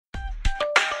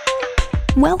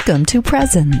Welcome to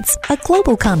Presence, a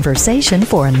global conversation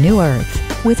for a new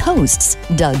earth, with hosts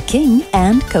Doug King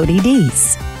and Cody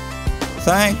Deese.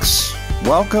 Thanks.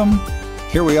 Welcome.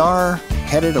 Here we are,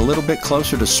 headed a little bit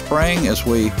closer to spring as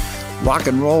we rock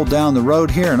and roll down the road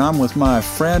here, and I'm with my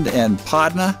friend and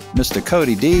partner, Mr.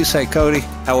 Cody Deese. Hey, Cody.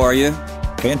 How are you?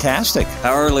 Fantastic.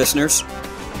 How are our listeners?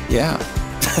 Yeah.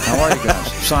 How are you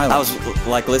guys? Silence. I was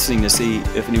like listening to see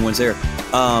if anyone's there.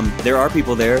 There are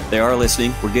people there. They are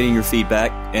listening. We're getting your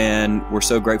feedback, and we're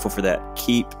so grateful for that.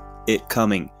 Keep it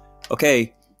coming.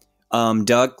 Okay,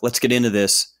 Doug, let's get into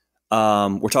this.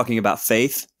 We're talking about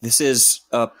faith. This is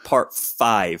part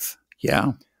 5.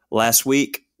 Yeah. Last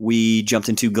week, we jumped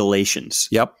into Galatians.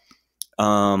 Yep.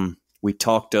 We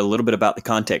talked a little bit about the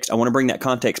context. I want to bring that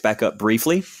context back up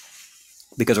briefly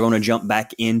because I want to jump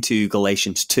back into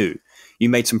Galatians 2. You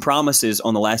made some promises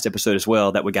on the last episode as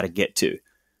well that we got to get to.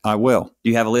 I will. Do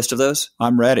you have a list of those?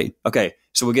 I'm ready. Okay,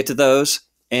 so we'll get to those,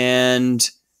 and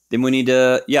then we need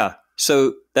to,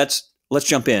 so let's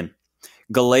jump in.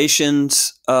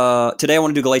 Galatians, today I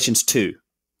want to do Galatians 2.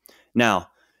 Now,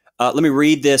 let me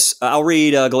read this. I'll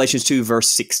read Galatians 2, verse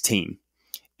 16,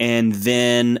 and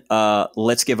then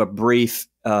let's give a brief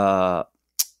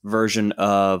version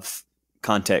of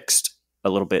context a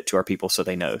little bit to our people so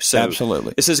they know. So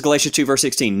absolutely. This is Galatians 2, verse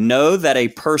 16. Know that a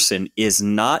person is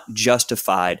not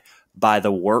justified by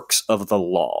the works of the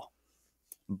law,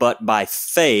 but by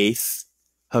faith.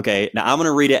 Okay, now I'm going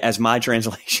to read it as my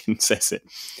translation says it.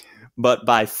 But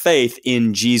by faith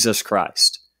in Jesus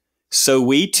Christ. So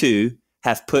we too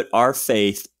have put our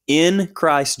faith in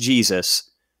Christ Jesus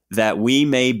that we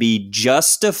may be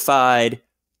justified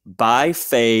by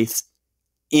faith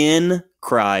in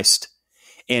Christ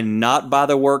and not by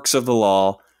the works of the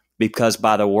law, because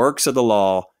by the works of the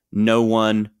law, no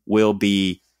one will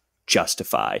be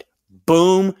justified.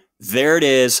 Boom. There it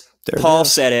is. There Paul it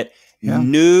is. said it. Yeah.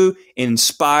 New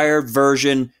Inspired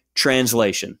Version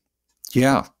translation.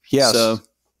 Yeah. Yes.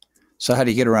 So how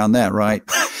do you get around that, right?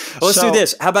 Well, let's do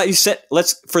this. How about you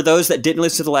for those that didn't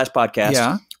listen to the last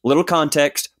podcast, little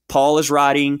context. Paul is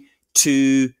writing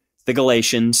to the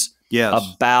Galatians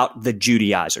about the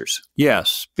Judaizers.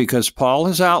 Yes, because Paul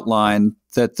has outlined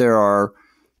that there are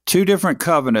 2 different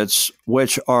covenants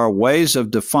which are ways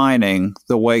of defining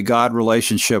the way God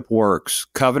relationship works.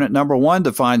 Covenant number 1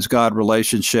 defines God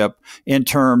relationship in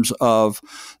terms of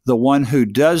the one who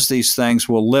does these things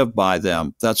will live by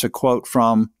them. That's a quote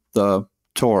from the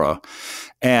Torah.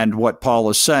 And what Paul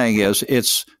is saying is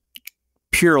it's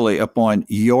purely upon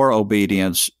your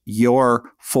obedience, your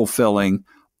fulfilling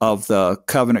of the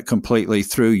covenant completely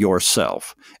through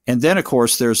yourself. And then, of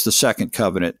course, there's the second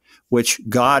covenant, which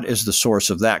God is the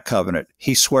source of that covenant.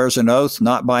 He swears an oath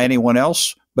not by anyone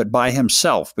else, but by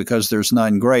himself, because there's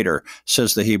none greater,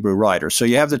 says the Hebrew writer. So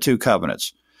you have the 2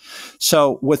 covenants.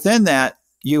 So within that,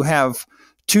 you have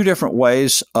 2 different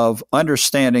ways of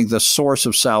understanding the source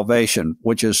of salvation,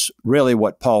 which is really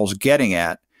what Paul's getting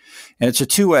at. And it's a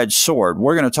 2-edged sword.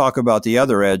 We're going to talk about the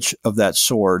other edge of that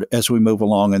sword as we move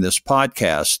along in this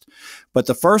podcast. But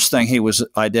the first thing he was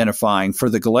identifying for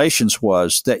the Galatians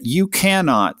was that you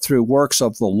cannot, through works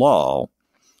of the law,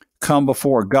 come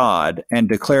before God and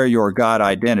declare your God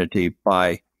identity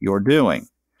by your doing.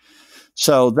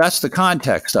 So that's the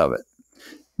context of it.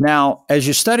 Now, as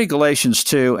you study Galatians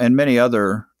 2 and many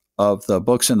other of the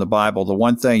books in the Bible, the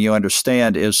one thing you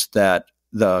understand is that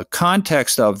the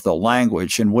context of the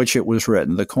language in which it was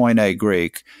written, the Koine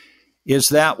Greek, is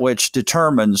that which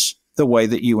determines the way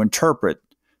that you interpret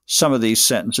some of these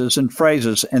sentences and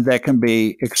phrases, and that can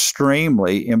be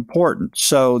extremely important.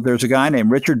 So there's a guy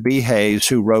named Richard B. Hayes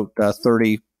who wrote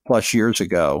 30 plus years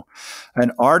ago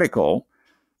an article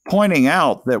pointing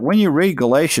out that when you read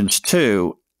Galatians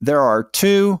 2, there are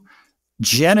 2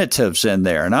 genitives in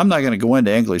there. And I'm not going to go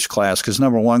into English class because,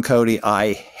 number 1, Cody,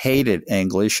 I hated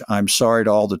English. I'm sorry to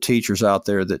all the teachers out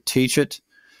there that teach it.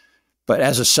 But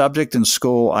as a subject in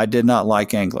school, I did not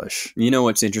like English. You know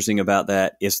what's interesting about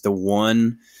that is the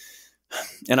one,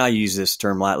 and I use this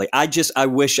term lightly, I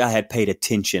wish I had paid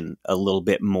attention a little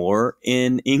bit more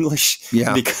in English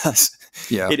because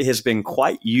it has been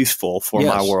quite useful for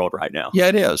my world right now. Yeah,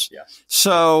 it is. Yeah.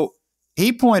 So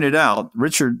he pointed out,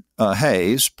 Richard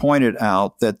Hayes pointed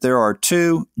out that there are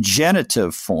 2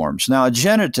 genitive forms. Now, a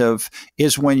genitive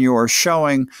is when you're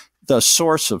showing the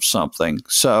source of something.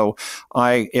 So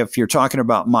if you're talking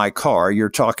about my car, you're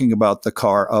talking about the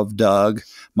car of Doug.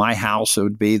 My house, it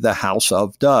would be the house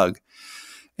of Doug.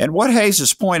 And what Hayes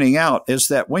is pointing out is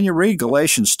that when you read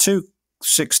Galatians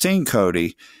 2:16,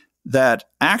 Cody, that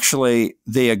actually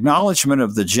the acknowledgement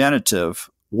of the genitive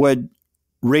would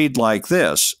read like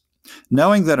this: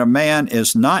 knowing that a man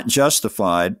is not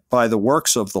justified by the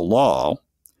works of the law,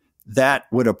 that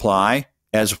would apply,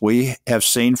 as we have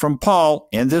seen from Paul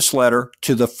in this letter,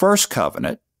 to the first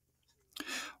covenant,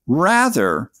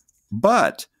 rather,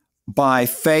 but by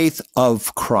faith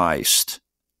of Christ.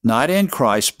 Not in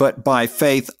Christ, but by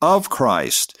faith of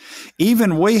Christ.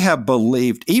 Even we have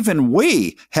believed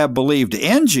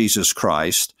in Jesus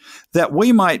Christ, that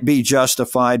we might be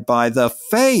justified by the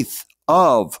faith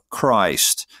of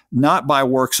Christ, not by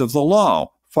works of the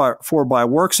law. For by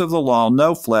works of the law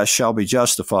no flesh shall be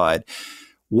justified.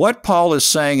 What Paul is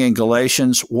saying in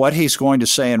Galatians, what he's going to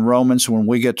say in Romans when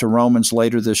we get to Romans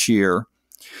later this year,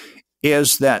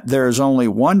 is that there is only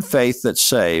one faith that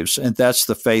saves, and that's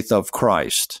the faith of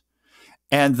Christ.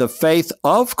 And the faith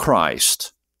of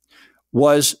Christ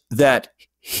was that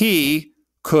he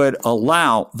could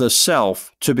allow the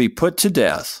self to be put to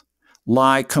death,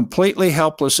 lie completely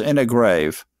helpless in a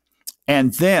grave,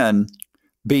 and then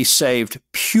be saved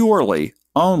purely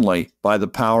only by the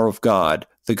power of God,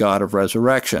 the God of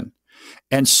resurrection.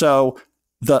 And so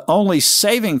the only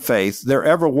saving faith there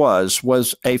ever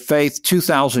was a faith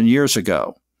 2,000 years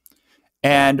ago.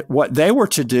 And what they were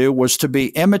to do was to be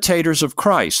imitators of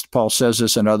Christ. Paul says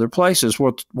this in other places.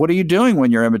 What are you doing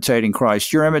when you're imitating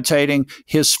Christ? You're imitating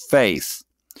his faith.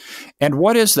 And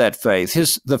what is that faith?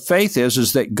 The faith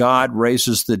is that God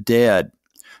raises the dead.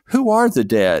 Who are the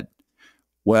dead?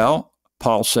 Well,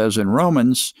 Paul says in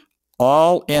Romans,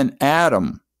 all in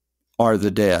Adam are the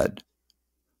dead.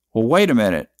 Well, wait a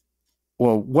minute.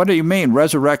 Well, what do you mean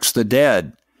resurrects the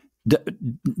dead?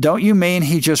 Don't you mean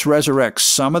he just resurrects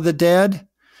some of the dead?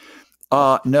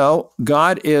 No,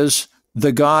 God is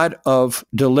the God of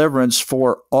deliverance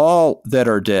for all that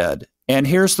are dead. And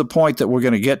here's the point that we're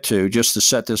going to get to just to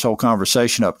set this whole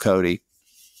conversation up, Cody.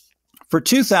 For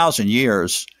 2,000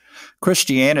 years,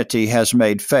 Christianity has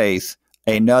made faith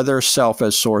another self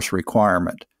as source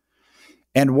requirement.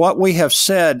 And what we have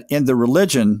said in the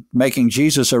religion, making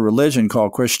Jesus a religion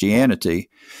called Christianity,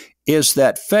 is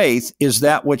that faith is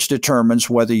that which determines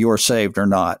whether you're saved or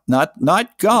not.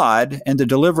 Not God and the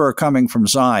deliverer coming from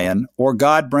Zion, or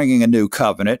God bringing a new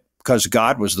covenant, because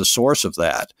God was the source of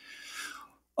that.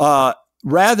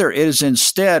 Rather, it is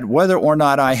instead whether or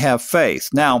not I have faith.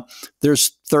 Now,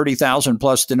 there's 30,000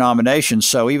 plus denominations,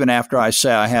 so even after I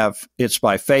say it's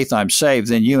by faith I'm saved,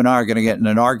 then you and I are going to get in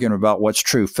an argument about what's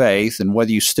true faith and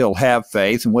whether you still have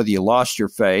faith and whether you lost your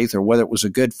faith or whether it was a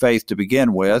good faith to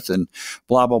begin with and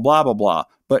blah, blah, blah, blah, blah.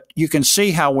 But you can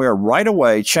see how we're right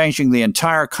away changing the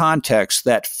entire context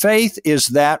that faith is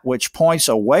that which points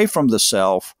away from the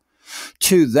self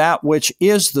to that which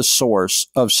is the source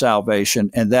of salvation,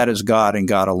 and that is God and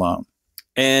God alone.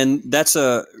 And that's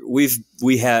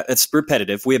it's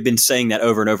repetitive. We have been saying that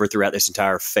over and over throughout this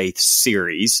entire faith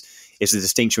series. Is the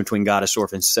distinction between God as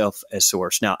source and self as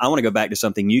source. Now, I want to go back to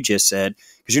something you just said,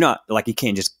 because you're not like you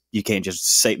can't just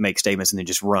make statements and then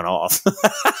just run off.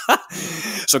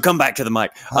 So come back to the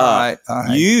mic. All right.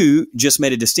 You just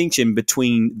made a distinction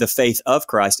between the faith of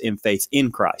Christ and faith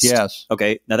in Christ. Yes.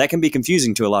 Okay. Now that can be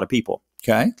confusing to a lot of people.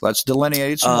 Okay. Let's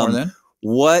delineate some more then.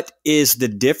 What is the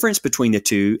difference between the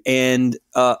two? And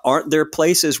aren't there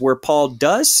places where Paul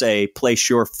does say, place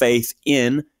your faith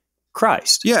in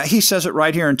Christ? Yeah, he says it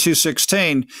right here in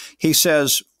 2:16. He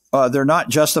says they're not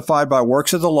justified by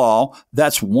works of the law.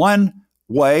 That's one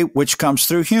way which comes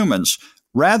through humans.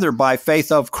 Rather, by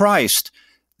faith of Christ.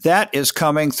 That is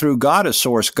coming through God as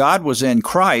source. God was in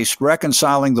Christ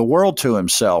reconciling the world to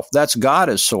himself. That's God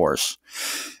as source.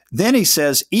 Then he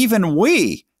says, even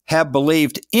we have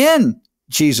believed in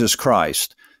Jesus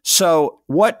Christ. So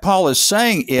what Paul is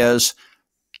saying is,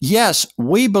 yes,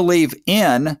 we believe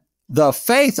in the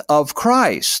faith of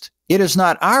Christ. It is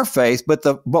not our faith, but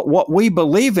what we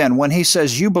believe in. When he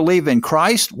says you believe in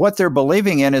Christ, what they're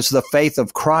believing in is the faith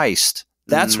of Christ.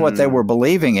 That's what they were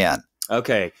believing in.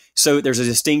 Okay. So there's a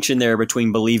distinction there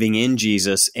between believing in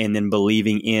Jesus and then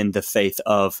believing in the faith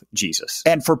of Jesus.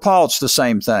 And for Paul, it's the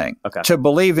same thing. Okay. To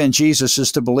believe in Jesus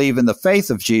is to believe in the faith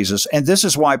of Jesus. And this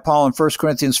is why Paul in 1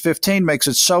 Corinthians 15 makes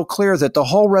it so clear that the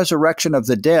whole resurrection of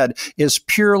the dead is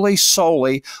purely,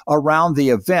 solely around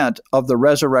the event of the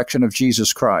resurrection of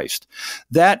Jesus Christ.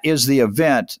 That is the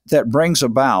event that brings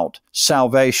about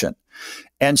salvation.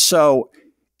 And so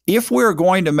if we're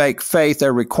going to make faith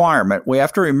a requirement, we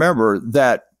have to remember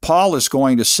that Paul is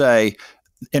going to say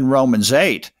in Romans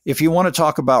 8, if you want to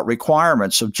talk about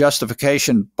requirements of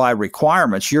justification by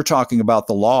requirements, you're talking about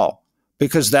the law,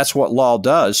 because that's what law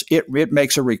does. It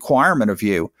makes a requirement of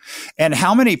you. And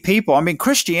how many people,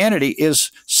 Christianity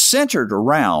is centered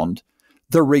around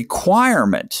the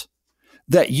requirement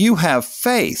that you have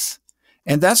faith.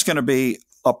 And that's going to be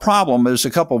a problem. There's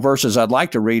a couple of verses I'd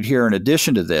like to read here in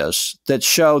addition to this that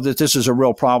show that this is a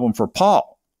real problem for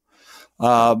Paul.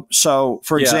 So,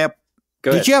 for example,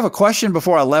 did you have a question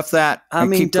before I left that? I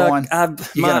mean, keep Doug,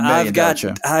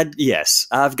 going? Yes,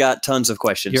 I've got tons of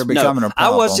questions. You're becoming a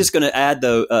problem. I was just going to add,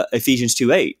 though, Ephesians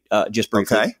 2:8, just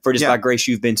briefly. Okay. For it is by grace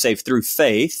you've been saved through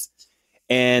faith,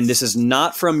 and this is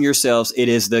not from yourselves, it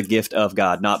is the gift of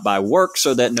God, not by works,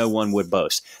 so that no one would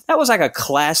boast. That was like a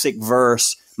classic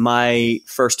verse my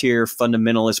first-year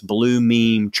fundamentalist blue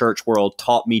meme church world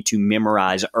taught me to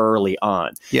memorize early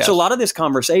on. Yes. So a lot of this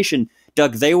conversation,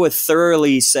 Doug, they would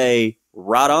thoroughly say,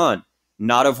 right on,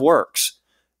 not of works.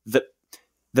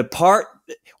 The part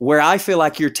where I feel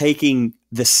like you're taking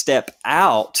the step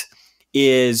out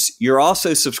is you're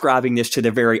also subscribing this to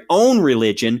their very own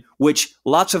religion, which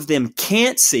lots of them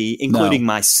can't see, including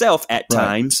myself at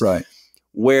times,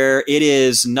 where it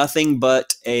is nothing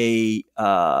but a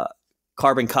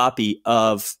carbon copy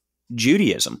of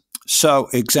Judaism. So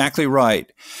exactly right.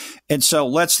 And so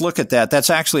let's look at that. That's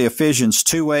actually Ephesians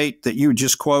 2:8 that you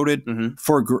just quoted. Mm-hmm.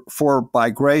 For by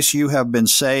grace you have been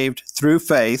saved through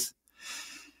faith,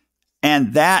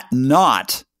 and that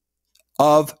not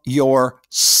of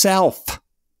yourself.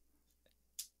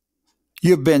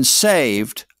 You've been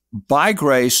saved by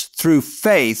grace through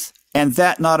faith, and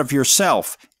that not of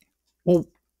yourself. Well,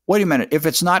 wait a minute. If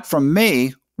it's not from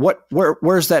me,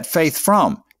 where's that faith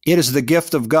from? It is the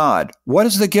gift of God. What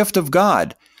is the gift of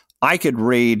God? I could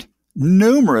read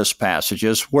numerous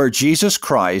passages where Jesus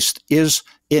Christ is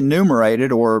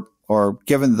enumerated or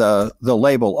given the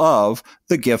label of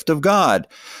the gift of God.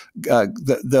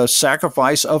 The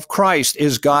sacrifice of Christ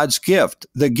is God's gift.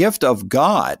 The gift of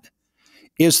God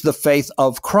is the faith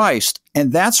of Christ.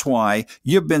 And that's why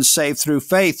you've been saved through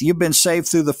faith. You've been saved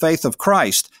through the faith of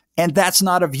Christ. And that's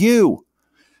not of you.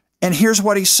 And here's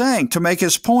what he's saying to make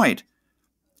his point.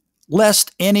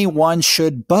 Lest anyone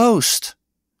should boast.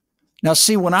 Now,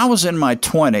 see, when I was in my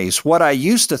 20s, what I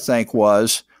used to think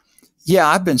was, yeah,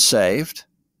 I've been saved.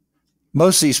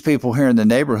 Most of these people here in the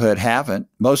neighborhood haven't.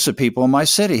 Most of the people in my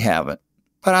city haven't.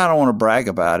 But I don't want to brag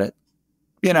about it.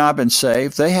 You know, I've been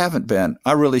saved. They haven't been.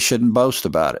 I really shouldn't boast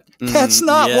about it. That's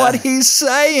not what he's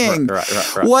saying.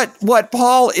 Right. What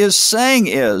Paul is saying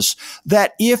is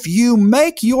that if you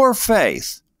make your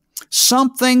faith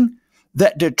something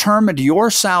that determined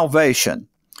your salvation,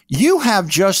 you have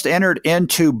just entered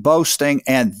into boasting,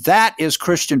 and that is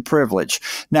Christian privilege.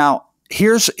 Now,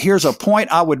 here's a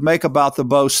point I would make about the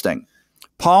boasting.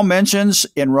 Paul mentions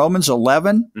in Romans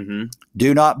 11,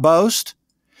 do not boast.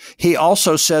 He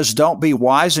also says, don't be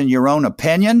wise in your own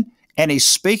opinion. And he's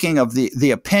speaking of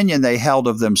the opinion they held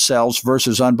of themselves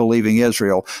versus unbelieving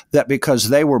Israel, that because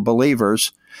they were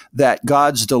believers, that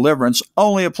God's deliverance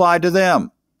only applied to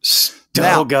them.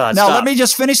 Now, let me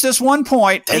just finish this one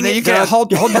point, and then you can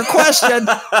hold your question.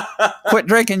 Quit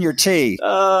drinking your tea.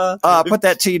 Put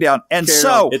that tea down. And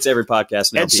so it's every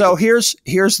podcast now. And so here's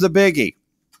the biggie.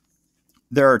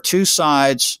 There are two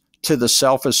sides to the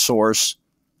selfish source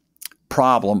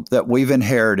problem that we've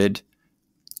inherited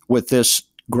with this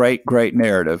great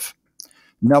narrative.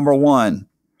 Number one,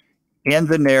 in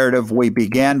the narrative, we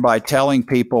began by telling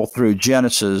people through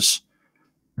Genesis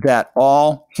that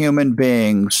all human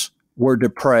beings were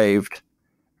depraved,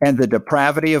 and the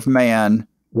depravity of man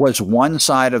was one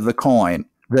side of the coin.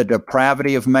 The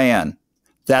depravity of man.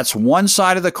 That's one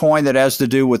side of the coin that has to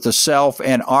do with the self,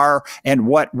 and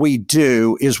what we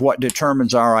do is what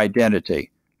determines our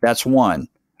identity. That's one.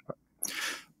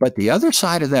 But the other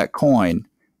side of that coin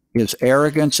is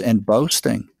arrogance and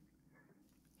boasting,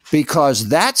 because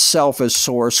that selfish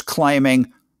source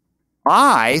claiming,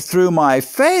 I, through my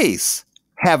faith,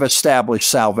 have established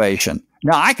salvation.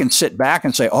 Now, I can sit back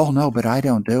and say, oh, no, but I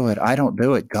don't do it. I don't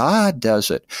do it. God does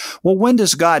it. Well, when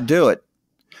does God do it?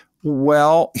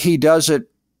 Well, he does it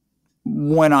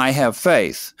when I have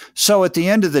faith. So at the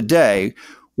end of the day,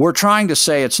 we're trying to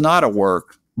say it's not a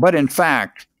work, but in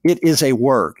fact, it is a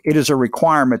work. It is a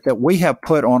requirement that we have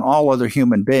put on all other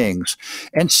human beings.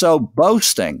 And so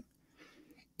boasting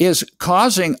is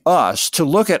causing us to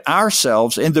look at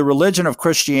ourselves in the religion of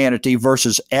Christianity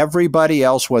versus everybody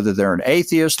else, whether they're an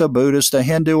atheist, a Buddhist, a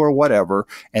Hindu, or whatever.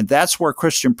 And that's where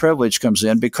Christian privilege comes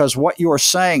in, because what you're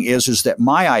saying is that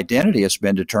my identity has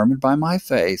been determined by my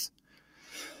faith.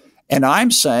 And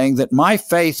I'm saying that my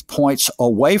faith points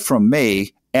away from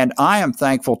me, and I am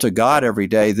thankful to God every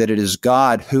day that it is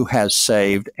God who has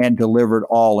saved and delivered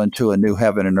all into a new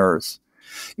heaven and earth.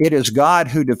 It is God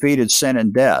who defeated sin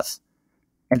and death.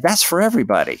 And that's for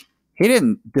everybody. He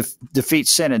didn't defeat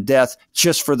sin and death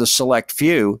just for the select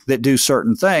few that do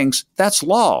certain things. That's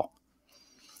law.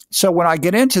 So when I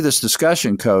get into this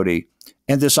discussion, Cody,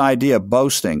 and this idea of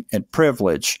boasting and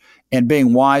privilege and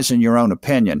being wise in your own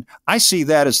opinion. I see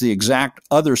that as the exact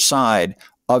other side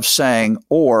of saying,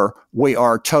 or we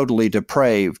are totally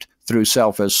depraved through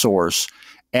self as source.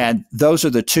 And those are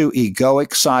the two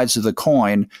egoic sides of the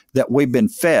coin that we've been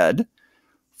fed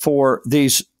for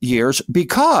these years,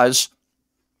 because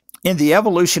in the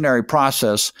evolutionary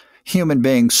process, human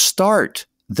beings start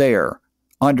there,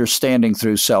 understanding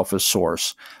through self as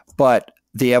source. But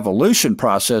the evolution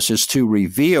process is to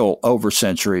reveal over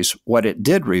centuries what it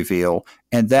did reveal,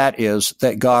 and that is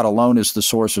that God alone is the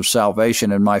source of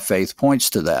salvation, and my faith points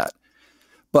to that.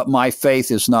 But my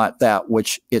faith is not that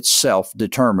which itself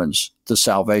determines the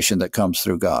salvation that comes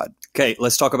through God. Okay,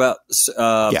 let's talk about,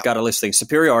 got a list of things.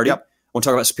 Superiority. Yep. I want to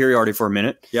talk about superiority for a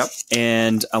minute. Yep.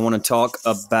 And I want to talk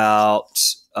about,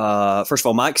 first of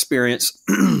all, my experience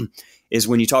is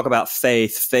when you talk about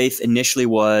faith, faith initially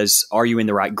was, are you in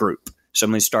the right group? So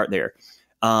I'm going to start there.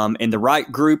 And the right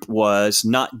group was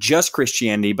not just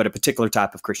Christianity, but a particular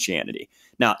type of Christianity.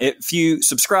 Now, if you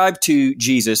subscribe to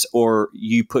Jesus, or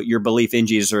you put your belief in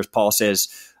Jesus, or as Paul says,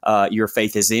 your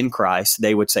faith is in Christ,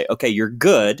 they would say, okay, you're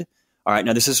good. All right,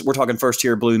 now we're talking first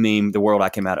tier blue meme, the world I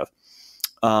came out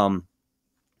of.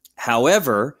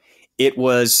 However,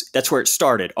 that's where it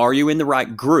started. Are you in the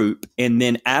right group? And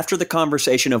then after the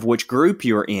conversation of which group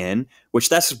you're in, which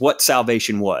that's what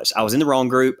salvation was. I was in the wrong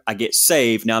group. I get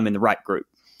saved. Now I'm in the right group.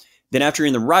 Then after you're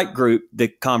in the right group, the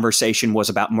conversation was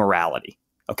about morality.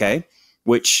 Okay.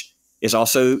 Which is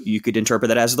also, you could interpret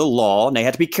that as the law. Now you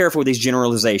have to be careful with these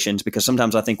generalizations, because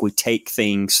sometimes I think we take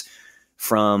things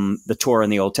from the Torah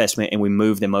and the Old Testament and we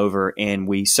move them over, and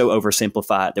we so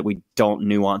oversimplify it that we don't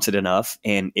nuance it enough,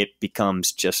 and it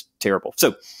becomes just terrible.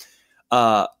 So,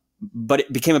 but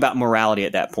it became about morality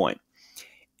at that point.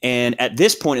 And at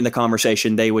this point in the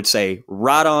conversation, they would say,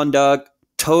 right on, Doug,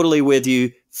 totally with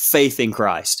you, faith in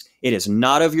Christ. It is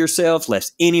not of yourselves,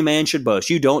 lest any man should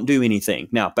boast. You don't do anything.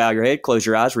 Now, bow your head, close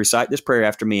your eyes, recite this prayer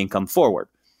after me, and come forward.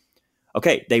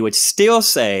 Okay, they would still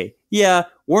say, yeah,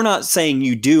 we're not saying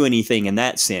you do anything in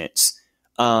that sense.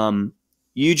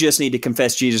 You just need to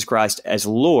confess Jesus Christ as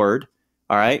Lord,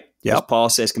 all right? Yep. As Paul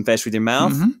says, confess with your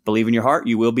mouth, believe in your heart,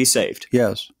 you will be saved.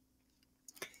 Yes.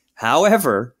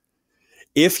 However,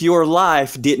 if your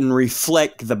life didn't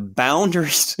reflect the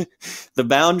boundaries,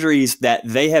 that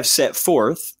they have set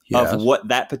forth of what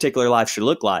that particular life should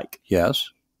look like. Yes.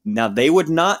 Now, they would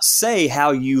not say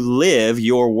how you live,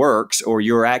 your works or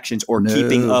your actions or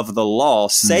keeping of the law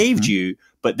saved you,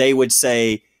 but they would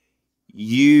say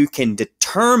you can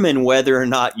determine whether or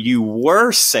not you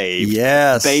were saved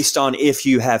based on if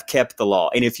you have kept the law.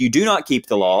 And if you do not keep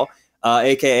the law,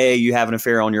 aka you have an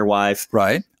affair on your wife,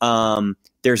 right?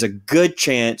 There's a good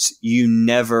chance you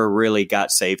never really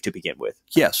got saved to begin with.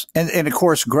 Yes. And of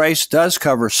course, grace does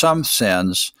cover some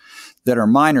sins that are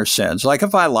minor sins. Like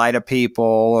if I lie to people,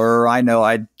 or I know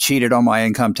I cheated on my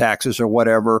income taxes or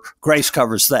whatever, grace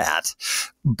covers that.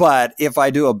 But if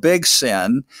I do a big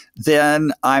sin,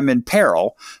 then I'm in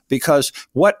peril, because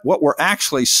what we're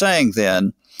actually saying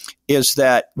then is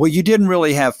that, well, you didn't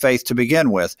really have faith to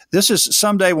begin with. This is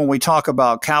someday when we talk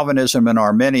about Calvinism and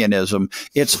Arminianism,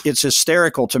 it's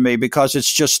hysterical to me, because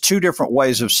it's just two different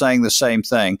ways of saying the same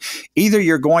thing. Either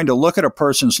you're going to look at a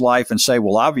person's life and say,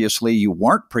 well, obviously you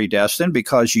weren't predestined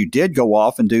because you did go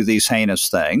off and do these heinous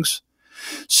things.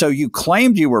 So you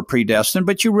claimed you were predestined,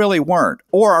 but you really weren't.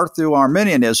 Or through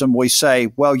Arminianism, we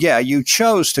say, well, yeah, you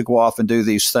chose to go off and do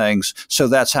these things, so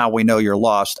that's how we know you're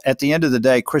lost. At the end of the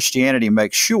day, Christianity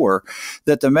makes sure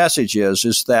that the message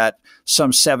is that some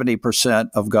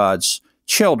 70% of God's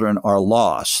children are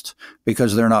lost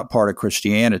because they're not part of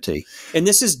Christianity. And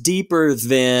this is deeper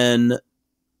than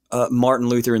Martin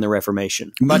Luther and the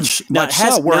Reformation. Much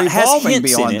so. We're evolving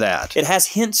beyond that. It has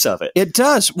hints of it. It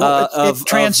does. Well, it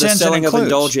transcends of the selling and of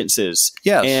indulgences.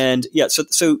 Yes. And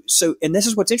so and this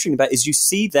is what's interesting about it, is you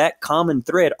see that common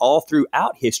thread all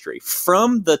throughout history,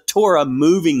 from the Torah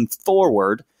moving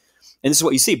forward. And this is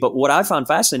what you see. But what I find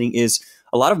fascinating is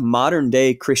a lot of modern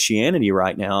day Christianity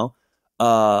right now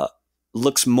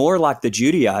looks more like the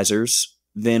Judaizers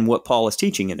than what Paul is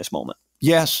teaching in this moment.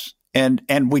 Yes. And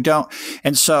we don't,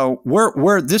 and so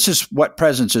we're this is what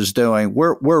Presence is doing.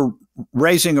 We're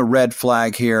raising a red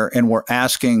flag here, and we're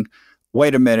asking,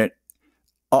 wait a minute,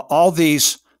 all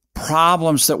these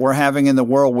problems that we're having in the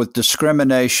world with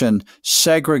discrimination,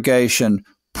 segregation,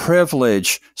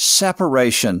 privilege,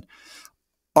 separation,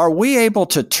 are we able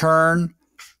to turn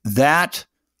that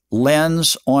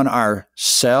lens on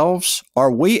ourselves?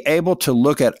 Are we able to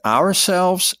look at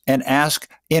ourselves and ask,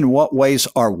 in what ways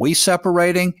are we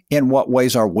separating? In what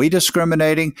ways are we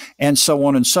discriminating? And so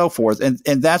on and so forth. And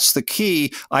that's the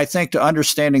key, I think, to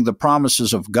understanding the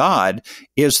promises of God,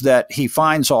 is that he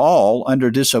finds all under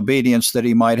disobedience, that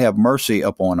he might have mercy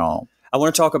upon all. I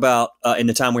want to talk about, in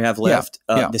the time we have left,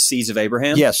 the seeds of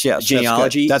Abraham. Yes.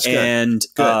 Genealogy. That's good. And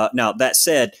good. Now, that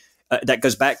said, that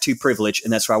goes back to privilege,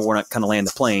 and that's why I want to kind of land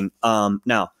the plane. Now,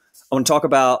 I want to talk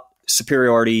about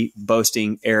superiority,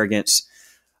 boasting, arrogance,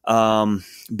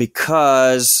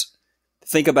 because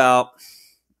think about,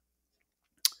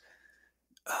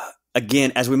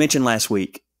 again, as we mentioned last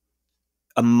week,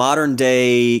 a modern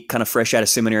day kind of fresh out of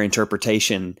seminary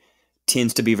interpretation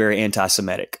tends to be very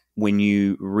anti-Semitic when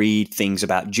you read things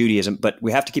about Judaism. But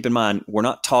we have to keep in mind, we're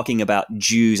not talking about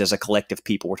Jews as a collective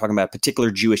people. We're talking about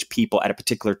particular Jewish people at a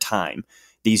particular time,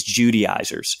 these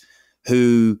Judaizers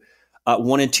who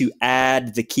wanted to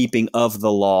add the keeping of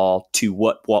the law to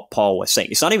what Paul was saying.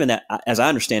 It's not even that, as I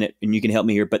understand it, and you can help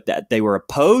me here, but that they were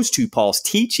opposed to Paul's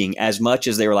teaching as much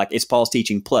as they were like, it's Paul's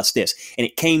teaching plus this. And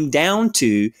it came down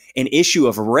to an issue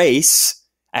of race,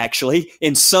 actually,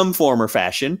 in some form or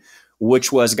fashion,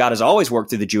 which was God has always worked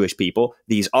through the Jewish people.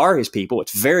 These are his people.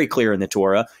 It's very clear in the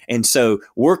Torah. And so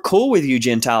we're cool with you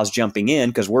Gentiles jumping in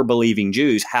because we're believing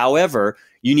Jews. However,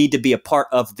 you need to be a part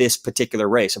of this particular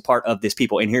race, a part of this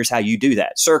people. And here's how you do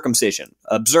that. Circumcision,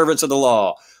 observance of the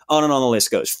law, on and on the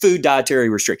list goes. Food, dietary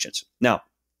restrictions. Now,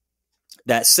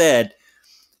 that said,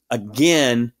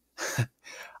 again,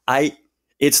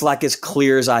 it's like as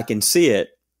clear as I can see it.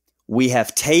 We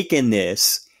have taken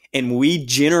this and we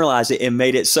generalized it and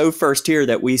made it so first tier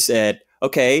that we said,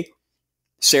 okay,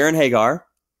 Sarah and Hagar,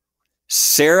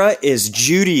 Sarah is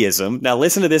Judaism. Now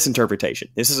listen to this interpretation.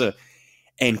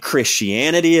 And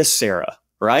Christianity is Sarah,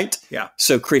 right? Yeah.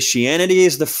 So Christianity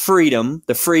is the freedom,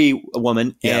 the free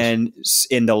woman, yes. And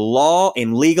in the law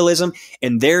and legalism,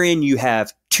 and therein you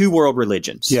have two world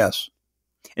religions. Yes.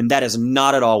 And that is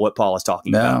not at all what Paul is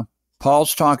talking about. No,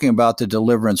 Paul's talking about the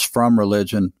deliverance from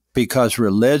religion, because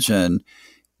religion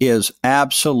is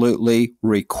absolutely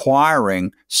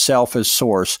requiring self as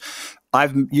source.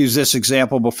 I've used this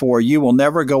example before. You will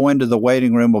never go into the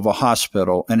waiting room of a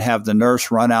hospital and have the nurse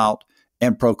run out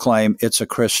and proclaim it's a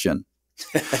Christian.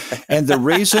 And the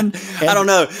reason... I don't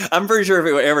know. I'm pretty sure if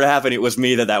it would ever happen, it was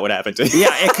me that would happen to.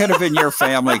 Yeah, it could have been your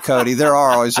family, Cody. There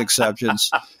are always exceptions.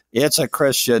 It's a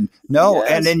Christian. No,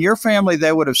 yes. And in your family,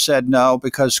 they would have said no,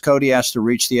 because Cody has to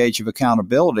reach the age of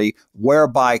accountability,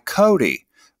 whereby Cody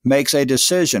makes a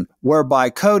decision, whereby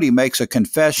Cody makes a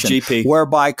confession, GP.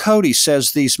 Whereby Cody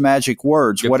says these magic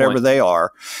words, Good whatever point. They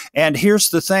are. And here's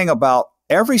the thing about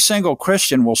every single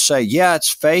Christian will say, yeah,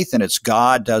 it's faith and it's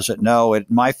God does it. No,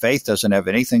 my faith doesn't have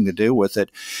anything to do with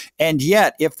it. And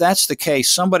yet, if that's the case,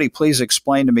 somebody please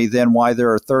explain to me then why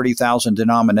there are 30,000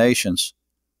 denominations.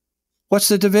 What's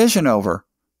the division over?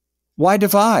 Why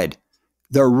divide?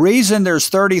 The reason there's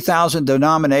 30,000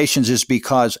 denominations is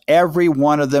because every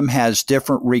one of them has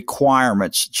different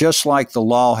requirements, just like the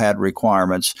law had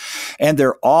requirements. And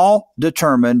they're all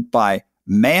determined by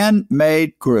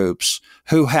man-made groups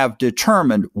who have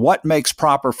determined what makes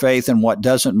proper faith and what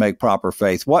doesn't make proper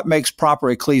faith, what makes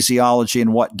proper ecclesiology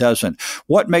and what doesn't,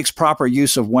 what makes proper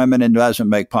use of women and doesn't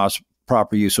make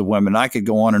proper use of women. I could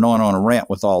go on a rant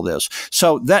with all this.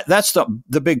 So that's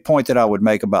the big point that I would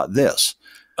make about this.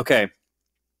 Okay.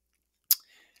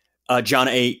 John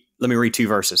 8, let me read 2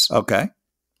 verses. Okay.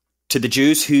 To the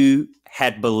Jews who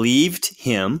had believed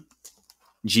him,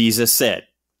 Jesus said,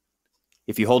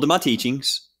 if you hold to my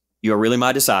teachings, you are really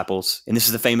my disciples. And this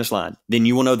is the famous line. Then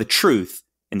you will know the truth,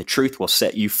 and the truth will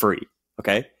set you free.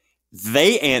 Okay.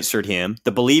 They answered him,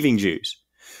 the believing Jews,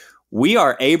 we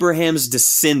are Abraham's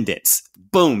descendants.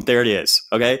 Boom. There it is.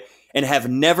 Okay. And have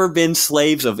never been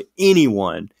slaves of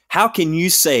anyone. How can you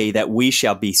say that we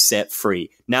shall be set free?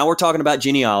 Now we're talking about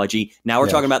genealogy. Now we're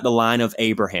talking about the line of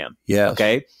Abraham. Yes.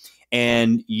 Okay.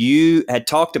 And you had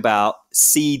talked about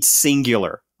seed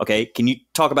singular. Okay. Can you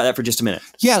talk about that for just a minute?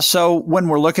 Yeah. So when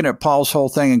we're looking at Paul's whole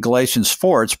thing in Galatians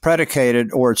 4, it's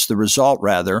predicated, or it's the result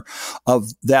rather, of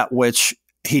that which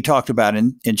he talked about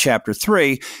in chapter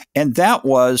 3. And that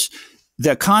was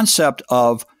the concept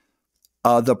of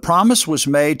the promise was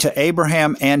made to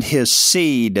Abraham and his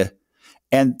seed.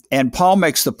 And Paul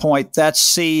makes the point that's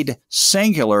seed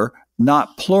singular,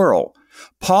 not plural.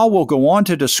 Paul will go on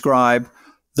to describe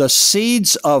The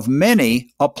seeds of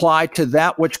many apply to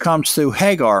that which comes through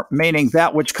Hagar, meaning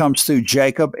that which comes through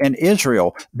Jacob and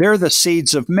Israel. They're the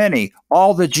seeds of many.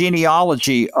 All the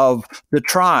genealogy of the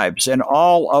tribes and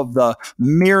all of the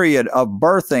myriad of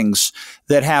birthings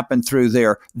that happen through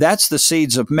there, that's the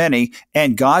seeds of many.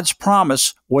 And God's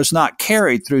promise was not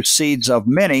carried through seeds of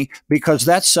many because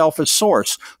that's selfish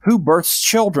source. Who births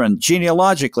children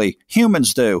genealogically?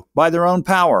 Humans do, by their own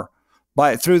power,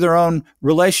 through their own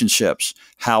relationships.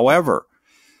 However,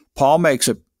 Paul makes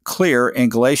it clear in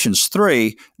Galatians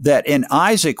 3 that in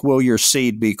Isaac will your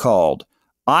seed be called.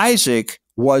 Isaac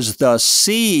was the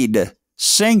seed,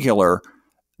 singular,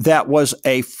 that was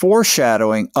a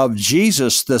foreshadowing of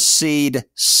Jesus, the seed,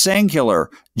 singular.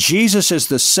 Jesus is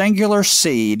the singular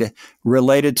seed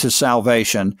related to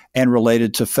salvation and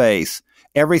related to faith.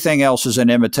 Everything else is an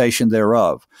imitation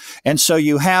thereof. And so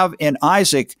you have in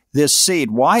Isaac this seed.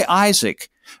 Why Isaac?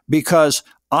 Because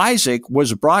Isaac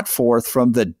was brought forth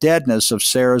from the deadness of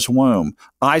Sarah's womb.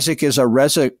 Isaac is a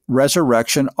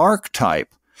resurrection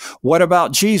archetype. What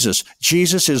about Jesus?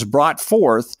 Jesus is brought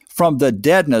forth from the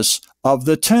deadness of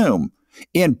the tomb.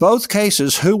 In both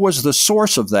cases, who was the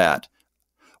source of that?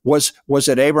 Was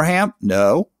it Abraham?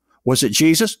 No. Was it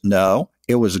Jesus? No.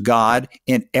 It was God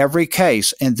in every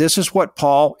case. And this is what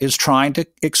Paul is trying to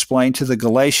explain to the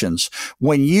Galatians.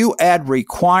 When you add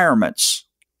requirements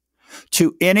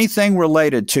to anything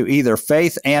related to either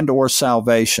faith and or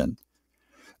salvation,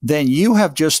 then you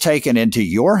have just taken into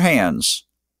your hands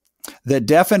the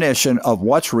definition of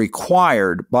what's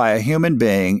required by a human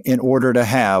being in order to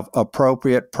have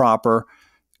appropriate, proper,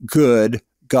 good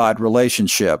God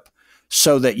relationship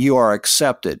so that you are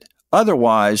accepted.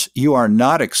 Otherwise, you are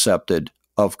not accepted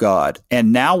of God.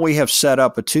 And now we have set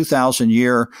up a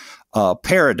 2,000-year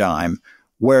paradigm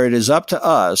where it is up to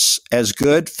us as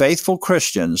good, faithful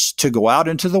Christians to go out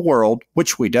into the world,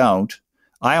 which we don't.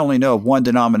 I only know of one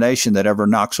denomination that ever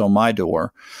knocks on my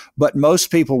door. But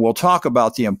most people will talk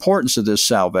about the importance of this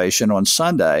salvation on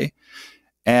Sunday,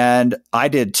 and I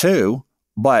did too,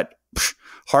 but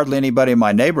hardly anybody in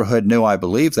my neighborhood knew I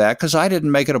believed that because I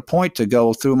didn't make it a point to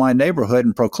go through my neighborhood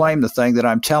and proclaim the thing that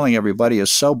I'm telling everybody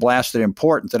is so blasted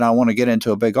important that I want to get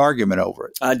into a big argument over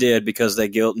it. I did because they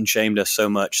guilt and shamed us so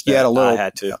much that I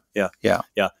had to. Yeah.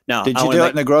 Now, did you do it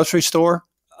in the grocery store?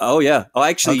 Oh, yeah. I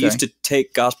actually used to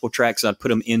take gospel tracts and I'd put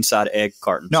them inside egg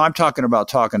cartons. No, I'm talking about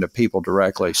talking to people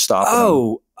directly, stopping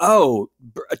them.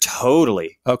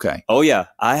 Totally. Okay. Oh yeah,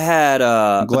 I had,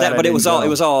 but it was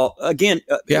all again.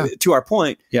 To our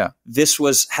point. Yeah. This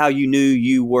was how you knew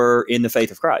you were in the faith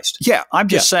of Christ. Yeah, I'm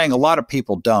just saying a lot of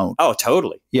people don't. Oh,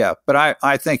 totally. Yeah, but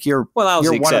I think you're one of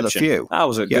the few. I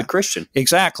was a good Christian,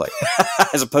 exactly,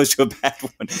 as opposed to a bad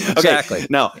one. Okay. Exactly.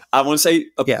 Now I want to say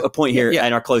a point here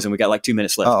in our closing. We got like 2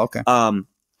 minutes left. Oh, okay.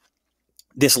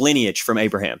 This lineage from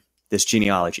Abraham, this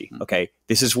genealogy. Okay,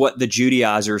 this is what the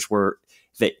Judaizers were.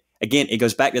 Again, it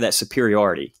goes back to that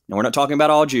superiority. Now, we're not talking about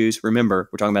all Jews. Remember,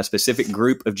 we're talking about a specific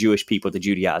group of Jewish people, the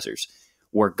Judaizers,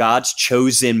 were God's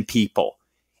chosen people.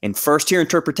 And first-tier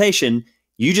interpretation,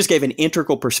 you just gave an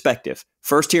integral perspective.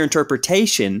 First-tier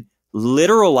interpretation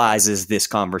literalizes this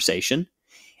conversation,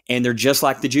 and they're just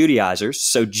like the Judaizers.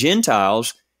 So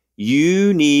Gentiles,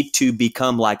 you need to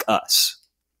become like us.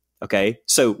 Okay?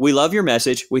 So we love your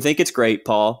message. We think it's great,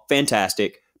 Paul.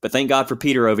 Fantastic. But thank God for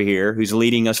Peter over here who's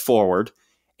leading us forward.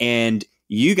 And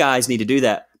you guys need to do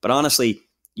that. But honestly,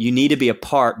 you need to be a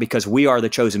part because we are the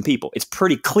chosen people. It's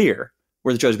pretty clear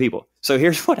we're the chosen people. So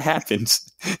here's what happens.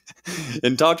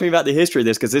 And talk to me about the history of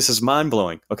this because this is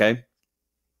mind-blowing, okay?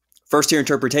 First-tier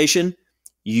interpretation,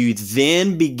 you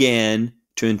then begin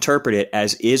to interpret it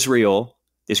as Israel,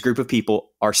 this group of people,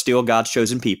 are still God's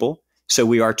chosen people. So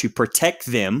we are to protect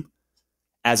them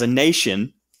as a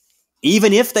nation,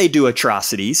 even if they do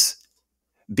atrocities,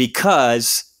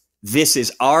 because this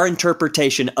is our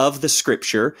interpretation of the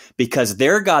scripture because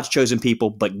they're God's chosen people.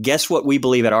 But guess what we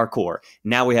believe at our core?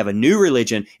 Now we have a new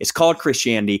religion. It's called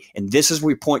Christianity. And this is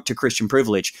where we point to Christian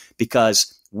privilege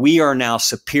because we are now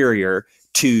superior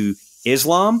to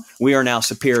Islam. We are now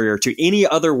superior to any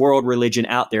other world religion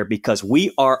out there because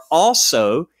we are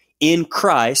also in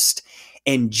Christ.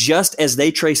 And just as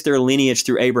they trace their lineage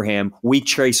through Abraham, we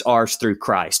trace ours through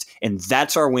Christ. And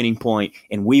that's our winning point.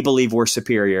 And we believe we're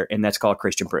superior. And that's called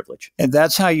Christian privilege. And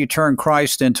that's how you turn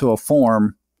Christ into a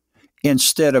form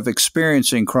instead of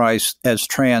experiencing Christ as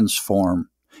transform.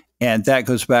 And that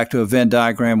goes back to a Venn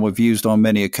diagram we've used on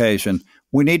many occasions.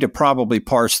 We need to probably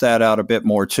parse that out a bit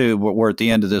more too, but we're at the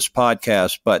end of this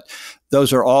podcast. But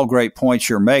those are all great points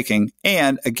you're making.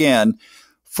 And again,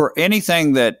 for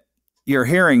anything that you're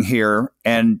hearing here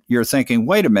and you're thinking,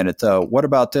 wait a minute, though, what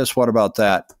about this? What about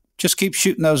that? just keep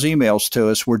shooting those emails to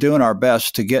us. We're doing our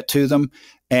best to get to them,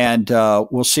 and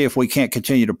we'll see if we can't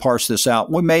continue to parse this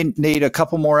out. We may need a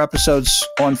couple more episodes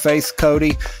on faith,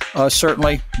 Cody,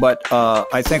 certainly, but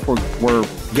I think we're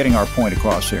getting our point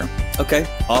across here. Okay,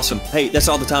 awesome. Hey, that's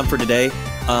all the time for today.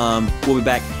 We'll be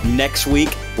back next week.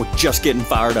 We're just getting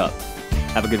fired up.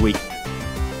 Have a good week.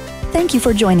 Thank you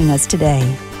for joining us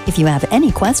today. If you have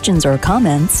any questions or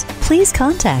comments, please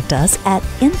contact us at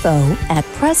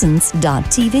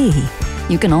info@presence.tv.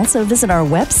 You can also visit our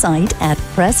website at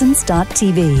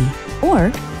presence.tv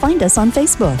or find us on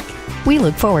Facebook. We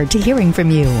look forward to hearing from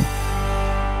you.